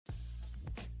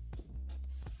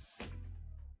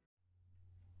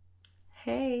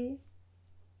Hey,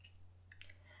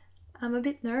 I'm a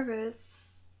bit nervous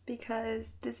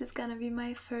because this is gonna be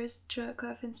my first jerk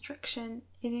off instruction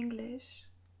in English.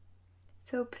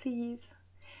 So please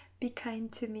be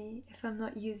kind to me if I'm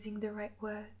not using the right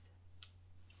words.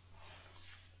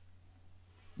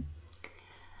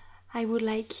 I would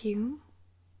like you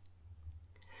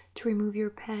to remove your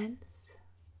pants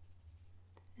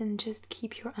and just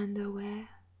keep your underwear.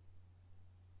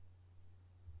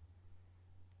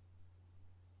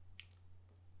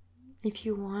 If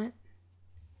you want,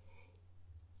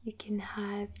 you can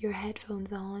have your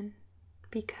headphones on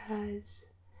because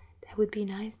that would be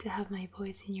nice to have my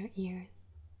voice in your ears.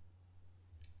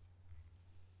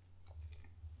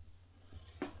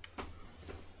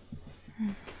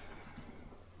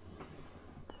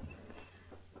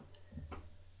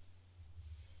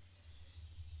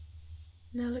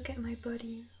 Now look at my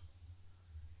body.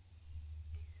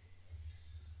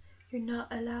 You're not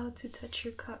allowed to touch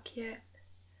your cock yet.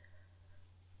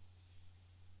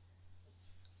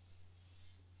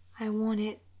 I want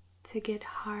it to get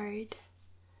hard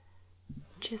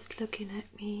just looking at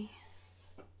me.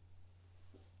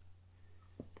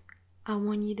 I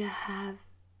want you to have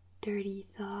dirty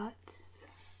thoughts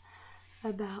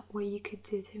about what you could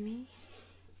do to me.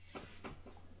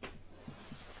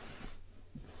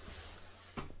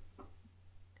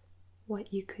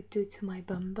 What you could do to my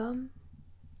bum bum.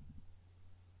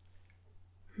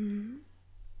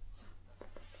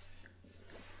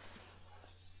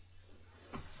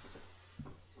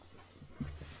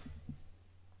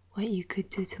 What you could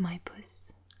do to my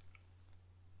puss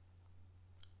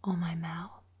or my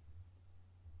mouth.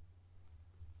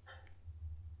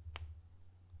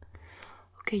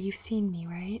 Okay, you've seen me,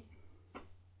 right?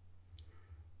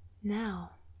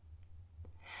 Now,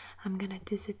 I'm gonna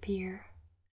disappear.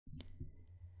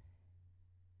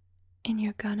 And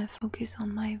you're gonna focus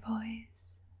on my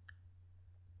voice.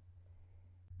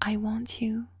 I want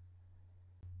you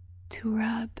to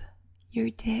rub your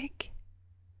dick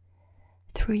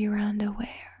through your underwear.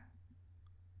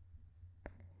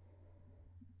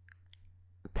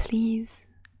 Please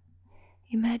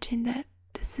imagine that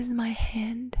this is my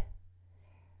hand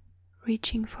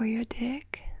reaching for your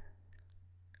dick,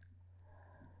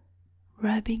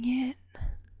 rubbing it,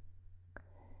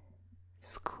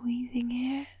 squeezing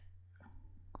it,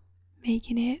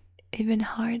 making it even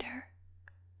harder.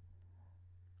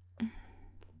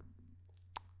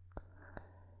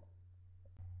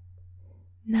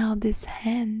 Now this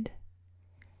hand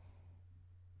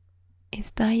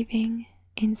is diving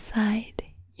inside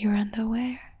your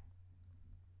underwear.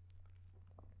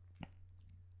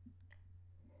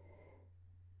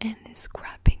 And is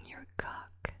grabbing your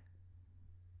cock,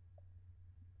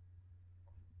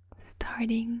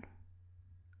 starting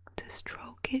to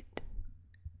stroke it.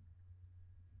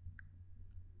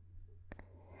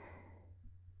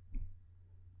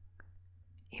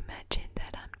 Imagine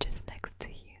that I'm just next to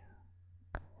you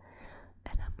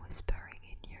and I'm whispering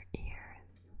in your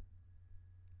ears.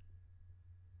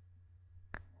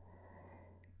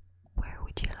 Where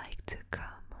would you like to come?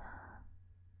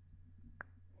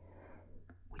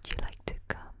 Would you like to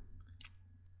come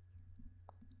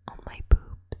on my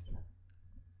boobs?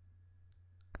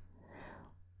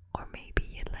 Or maybe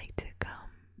you'd like to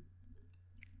come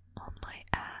on my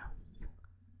ass?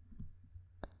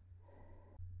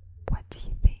 What do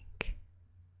you think?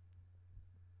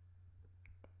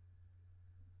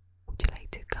 Would you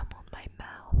like to come on my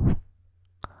mouth?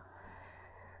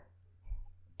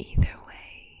 Either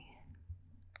way,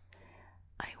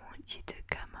 I want you to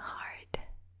come hard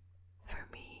for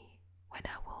me when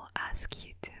I will ask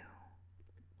you to.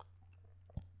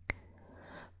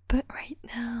 But right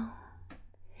now,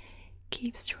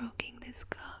 keep stroking this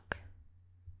cock.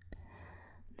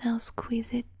 Now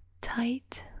squeeze it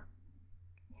tight.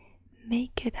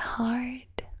 Make it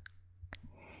hard.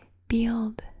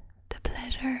 Build the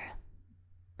pleasure.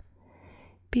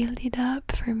 Build it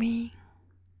up for me.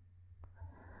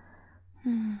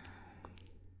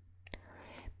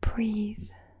 Breathe.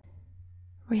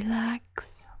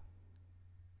 Relax.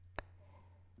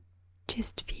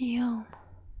 Just feel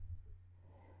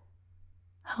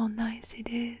how nice it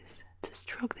is to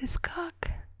stroke this cock.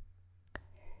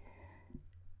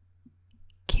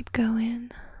 Keep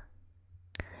going.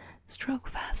 Stroke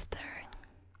faster.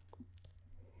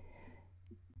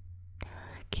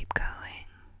 Keep going.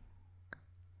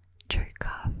 Jerk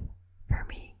off for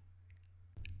me.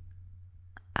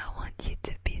 I want you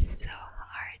to be so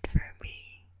hard for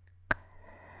me.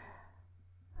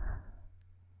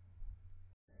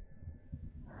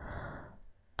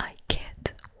 I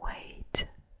can't wait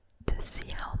to see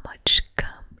how much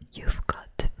cum you've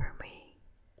got for me.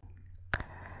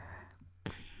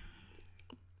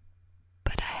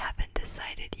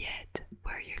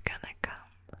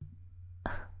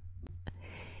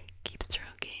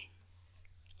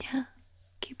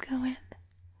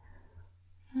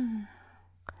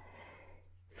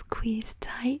 squeeze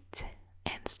tight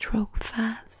and stroke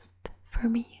fast for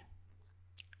me.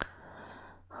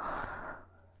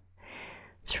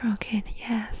 Stroke it,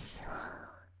 yes.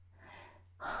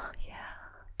 Yeah,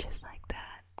 just like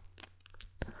that.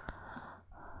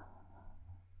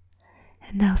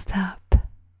 And now stop.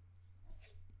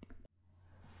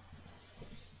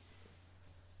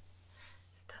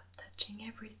 Stop touching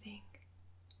everything.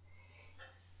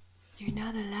 You're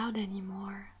not allowed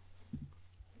anymore.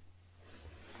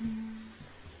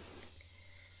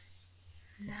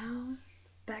 Now,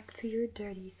 back to your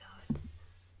dirty thoughts.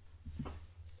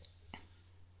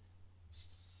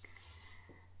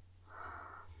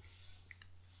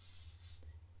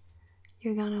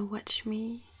 You're gonna watch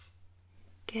me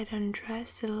get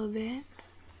undressed a little bit.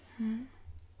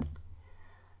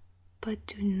 But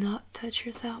do not touch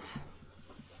yourself.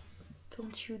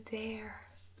 Don't you dare.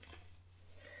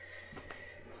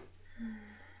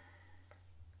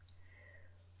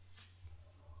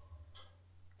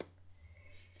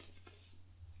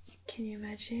 Can you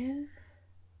imagine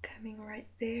coming right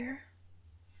there?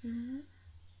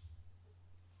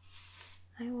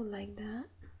 I would like that.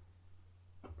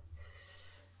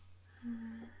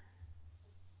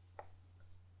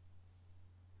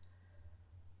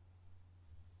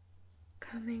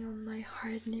 Coming on my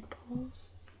hard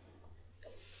nipples.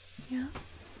 Yeah.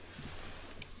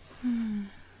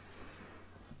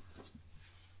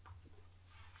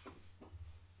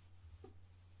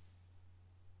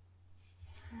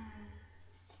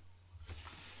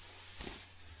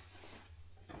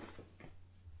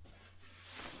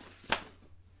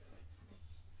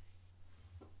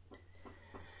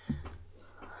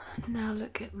 Now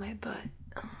look at my butt.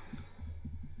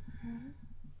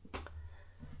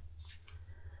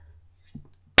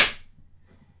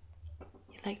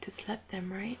 You like to slap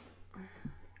them, right?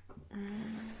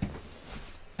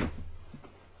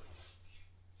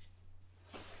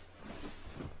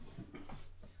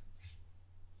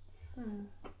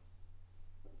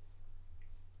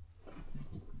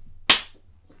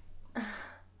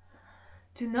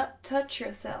 Do not touch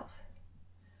yourself.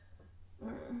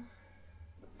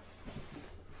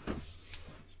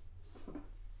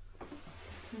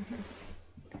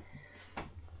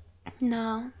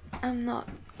 No, I'm not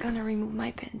gonna remove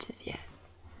my panties yet.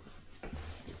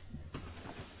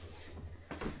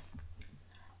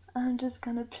 I'm just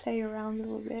gonna play around a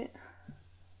little bit.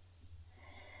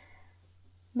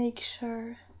 Make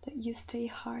sure that you stay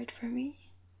hard for me.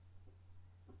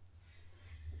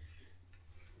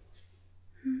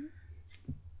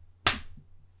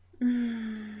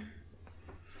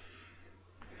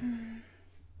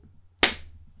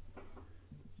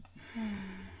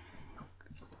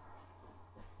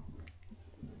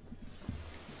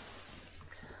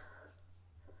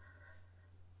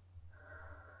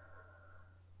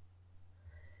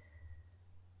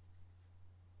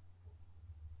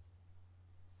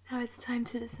 Now it's time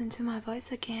to listen to my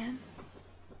voice again.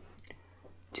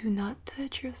 Do not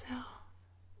touch yourself.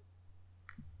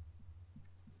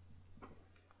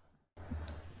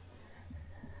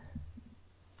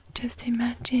 Just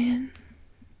imagine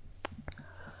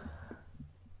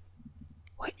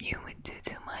what you would do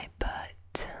to my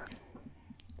butt.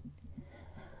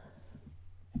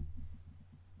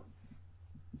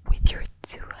 With your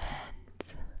 2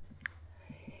 hands,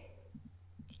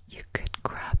 you could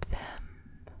grab them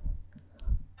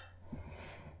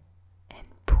and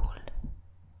pull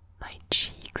my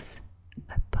cheeks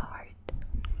apart.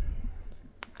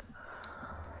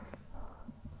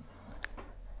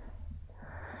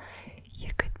 You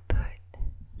could put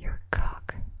your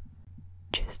cock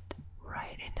just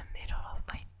right in the middle of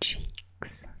my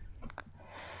cheeks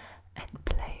and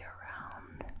play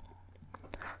around.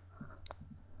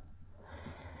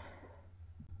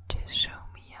 Just show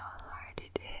me how hard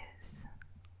it is.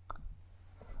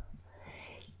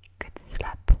 You could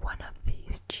slap one of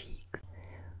these cheeks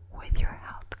with your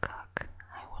held cock.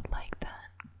 I would like that.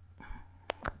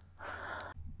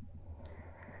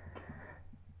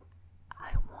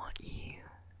 I want you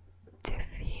to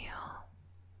feel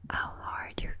how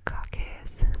hard your cock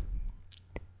is.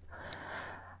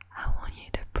 I want you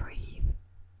to breathe,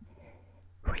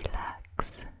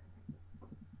 relax,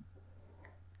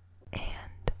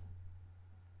 and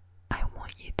I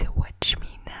want you to watch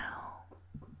me now.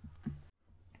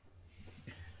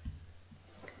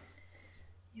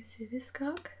 You see this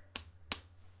cock?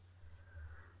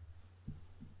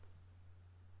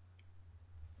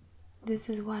 This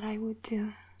is what I would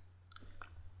do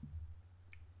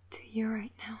to you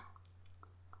right now.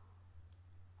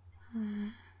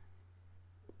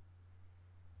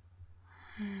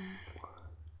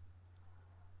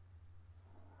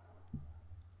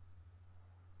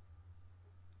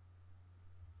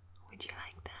 Do you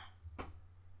like that?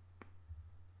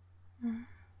 Mm.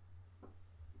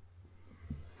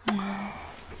 Mm.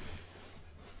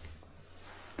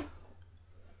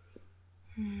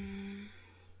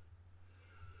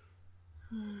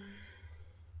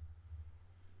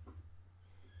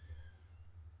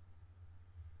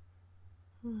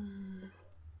 Mm.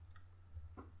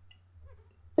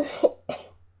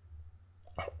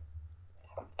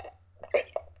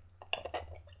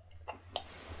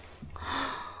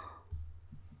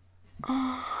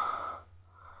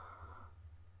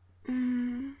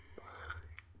 Mm.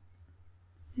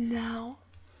 Now,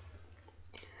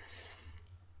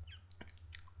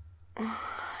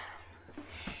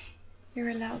 you're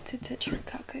allowed to touch your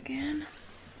cock again.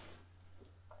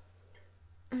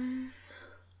 And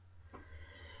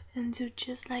do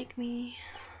just like me.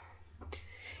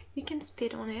 You can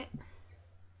spit on it.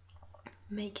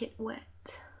 Make it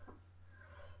wet.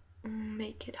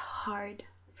 Make it hard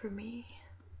for me.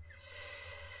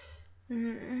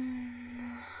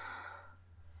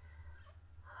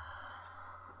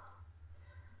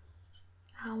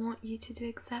 I want you to do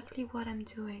exactly what I'm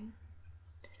doing.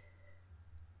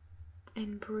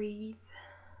 And breathe.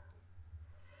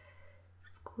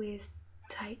 Squeeze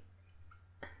tight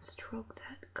and stroke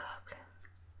that cock.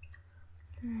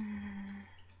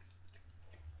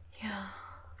 Yeah.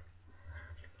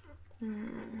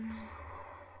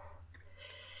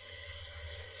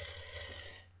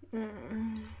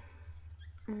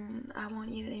 I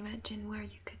want you to imagine where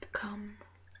you could come.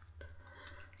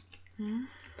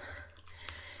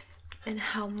 And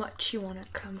how much you want to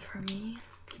come from me.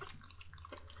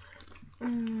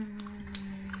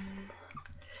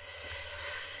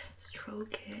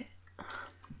 Stroke it.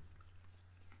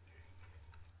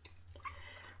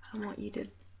 I want you to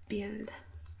build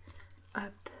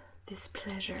up this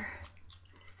pleasure.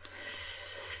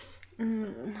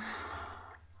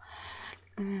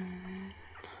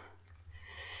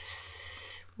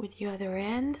 With your other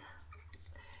hand,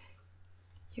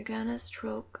 you're gonna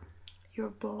stroke your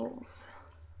balls,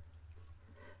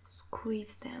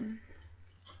 squeeze them,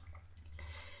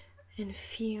 and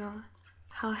feel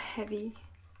how heavy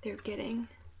they're getting.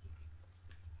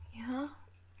 Yeah?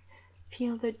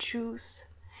 Feel the juice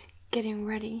getting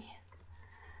ready.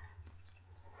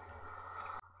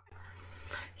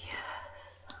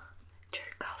 Yes.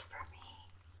 Jerk off for me.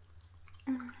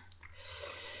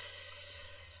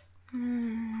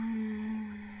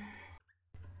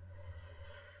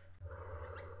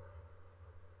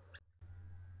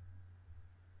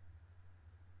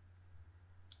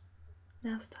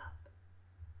 Now stop.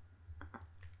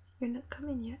 You're not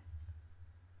coming yet.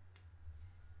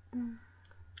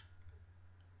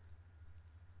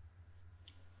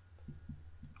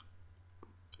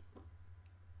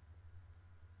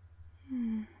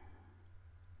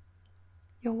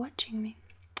 You're watching me.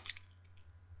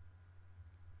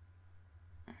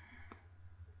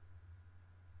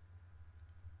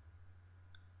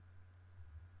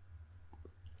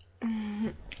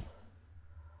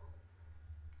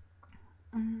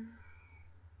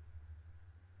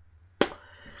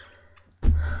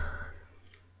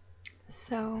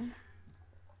 So,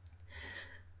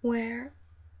 where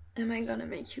am I gonna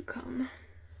make you come?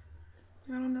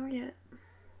 I don't know yet.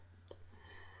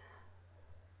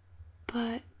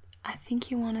 But I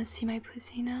think you wanna see my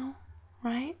pussy now,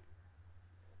 right?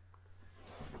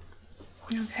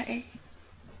 Okay.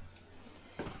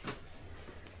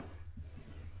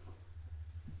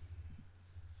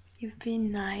 You've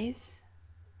been nice,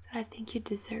 so I think you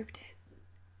deserved it.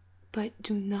 But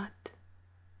do not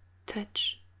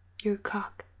touch your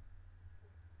cock.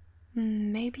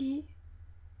 Maybe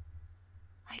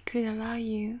I could allow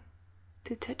you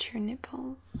to touch your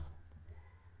nipples.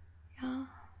 Yeah.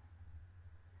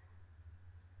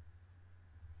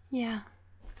 Yeah.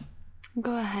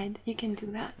 Go ahead, you can do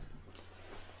that.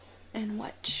 And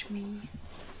watch me.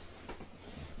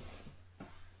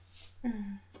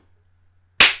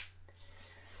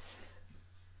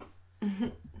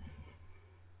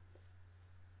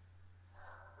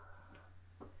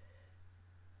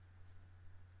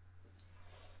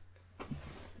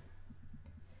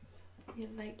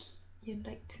 You'd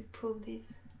like to pull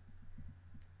these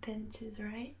panties,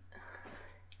 right?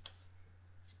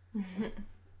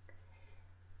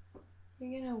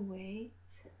 You're gonna wait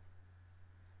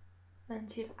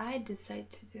until I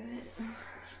decide to do it.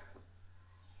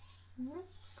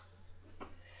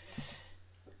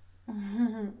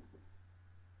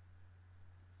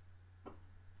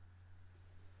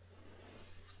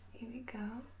 Here we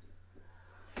go.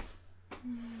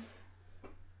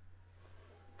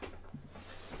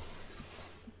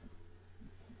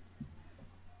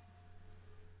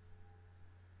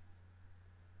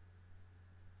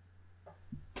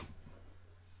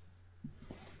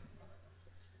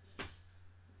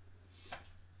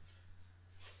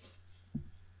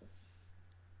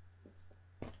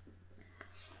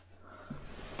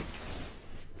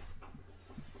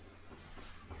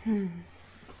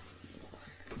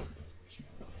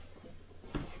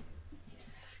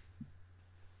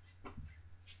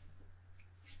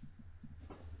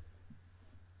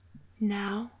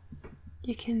 Now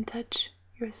you can touch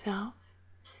yourself.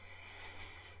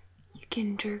 You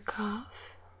can jerk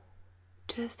off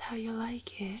just how you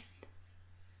like it.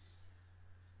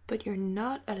 But you're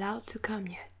not allowed to come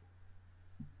yet.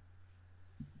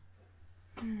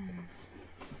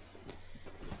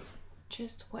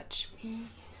 Just watch me.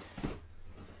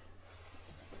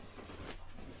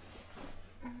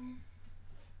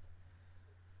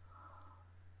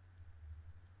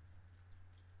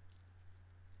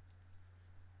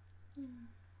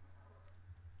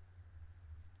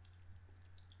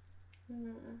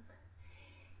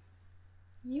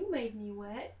 You made me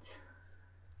wet.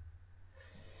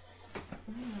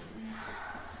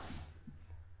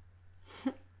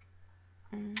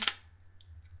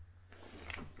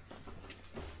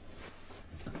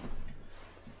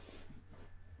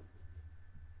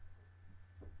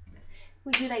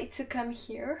 Would you like to come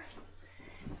here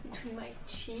between my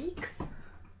cheeks?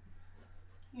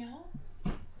 Yeah.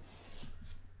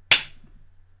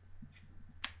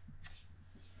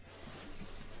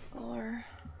 Or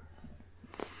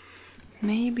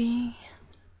maybe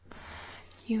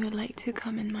you would like to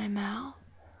come in my mouth?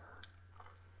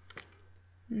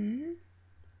 What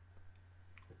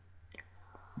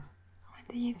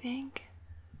do you think?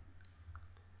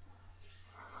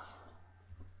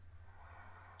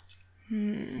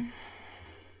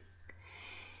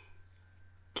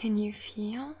 Can you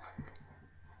feel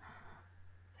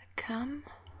the cum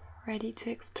ready to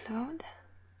explode?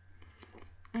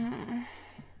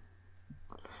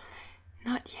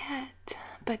 Not yet,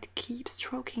 but keep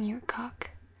stroking your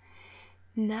cock.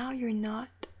 Now you're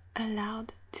not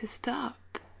allowed to stop.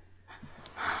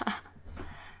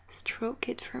 Stroke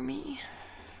it for me.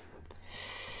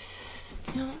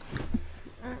 Yeah.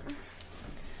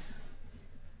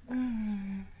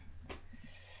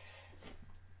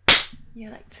 You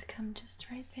like to come just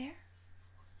right there?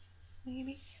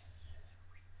 Maybe?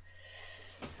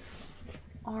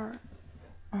 Or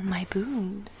on my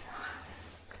boobs?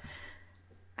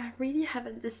 I really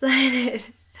haven't decided.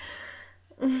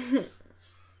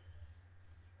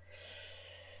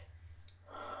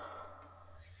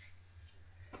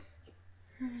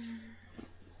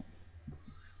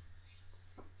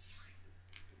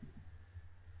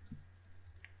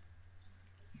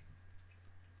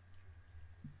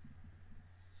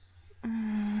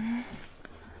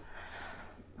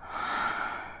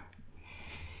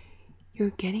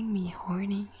 You're getting me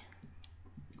horny.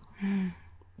 Really?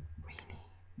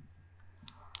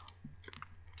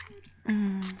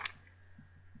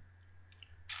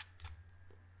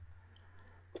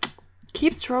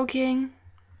 Keep stroking.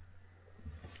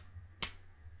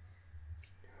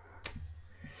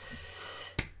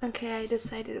 Okay, I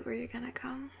decided where you're gonna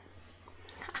come.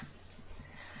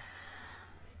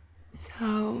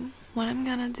 So, what I'm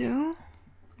gonna do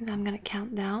is I'm gonna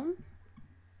count down.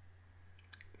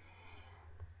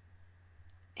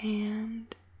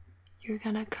 And you're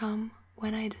gonna come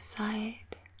when I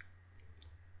decide.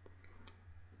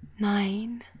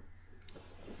 9.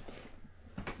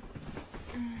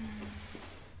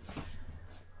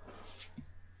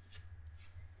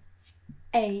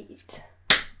 8.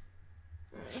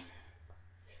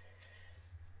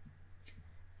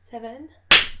 7.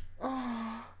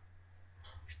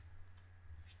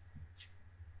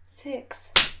 6.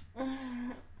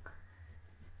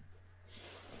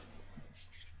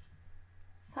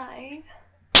 5.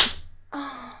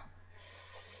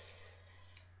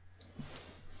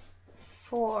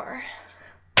 4.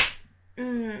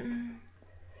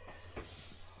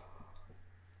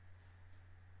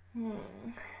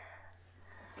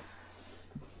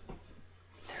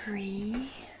 3.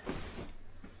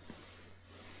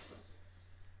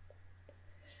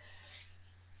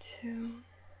 2.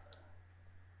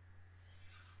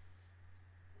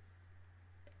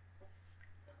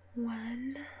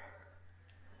 1.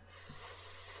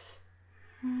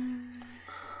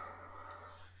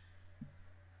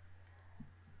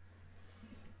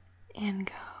 And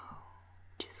go.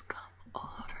 Just come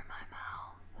all over my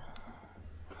mouth.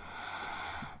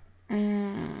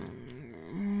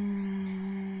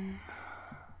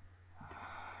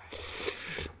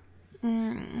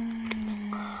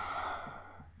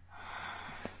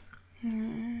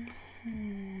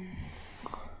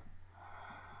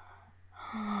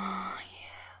 Oh,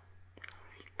 yeah.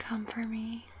 Come for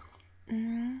me.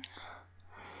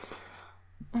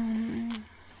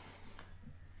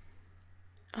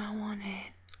 I want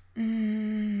it.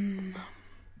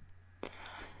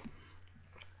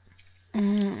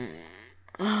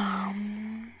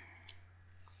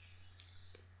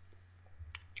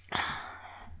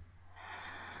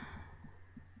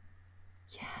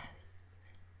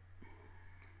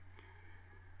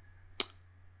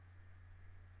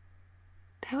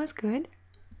 was good.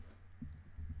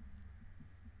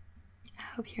 I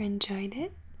hope you enjoyed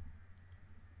it.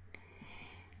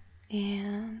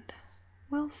 And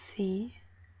we'll see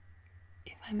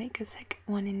if I make a second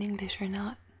one in English or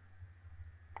not.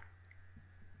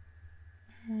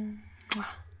 Mwah.